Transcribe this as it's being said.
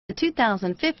The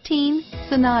 2015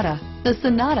 Sonata. The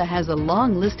Sonata has a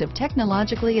long list of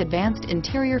technologically advanced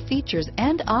interior features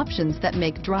and options that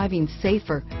make driving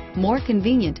safer, more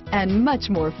convenient, and much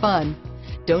more fun.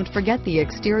 Don't forget the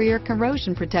exterior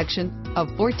corrosion protection, a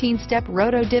 14-step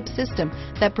roto-dip system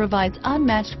that provides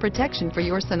unmatched protection for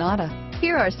your Sonata.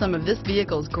 Here are some of this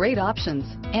vehicle's great options: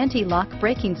 anti-lock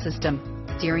braking system,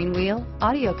 steering wheel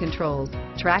audio controls,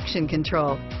 traction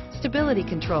control, stability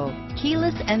control,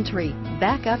 keyless entry,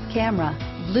 backup camera,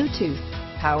 Bluetooth,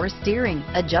 power steering,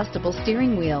 adjustable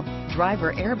steering wheel,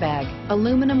 driver airbag,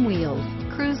 aluminum wheels,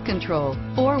 cruise control,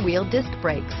 four-wheel disc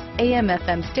brakes,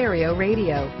 AM/FM stereo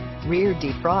radio, rear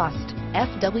defrost,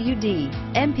 FWD,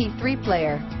 MP3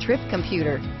 player, trip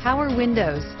computer, power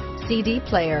windows, CD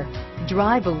player.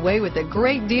 Drive away with a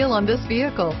great deal on this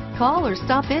vehicle. Call or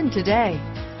stop in today.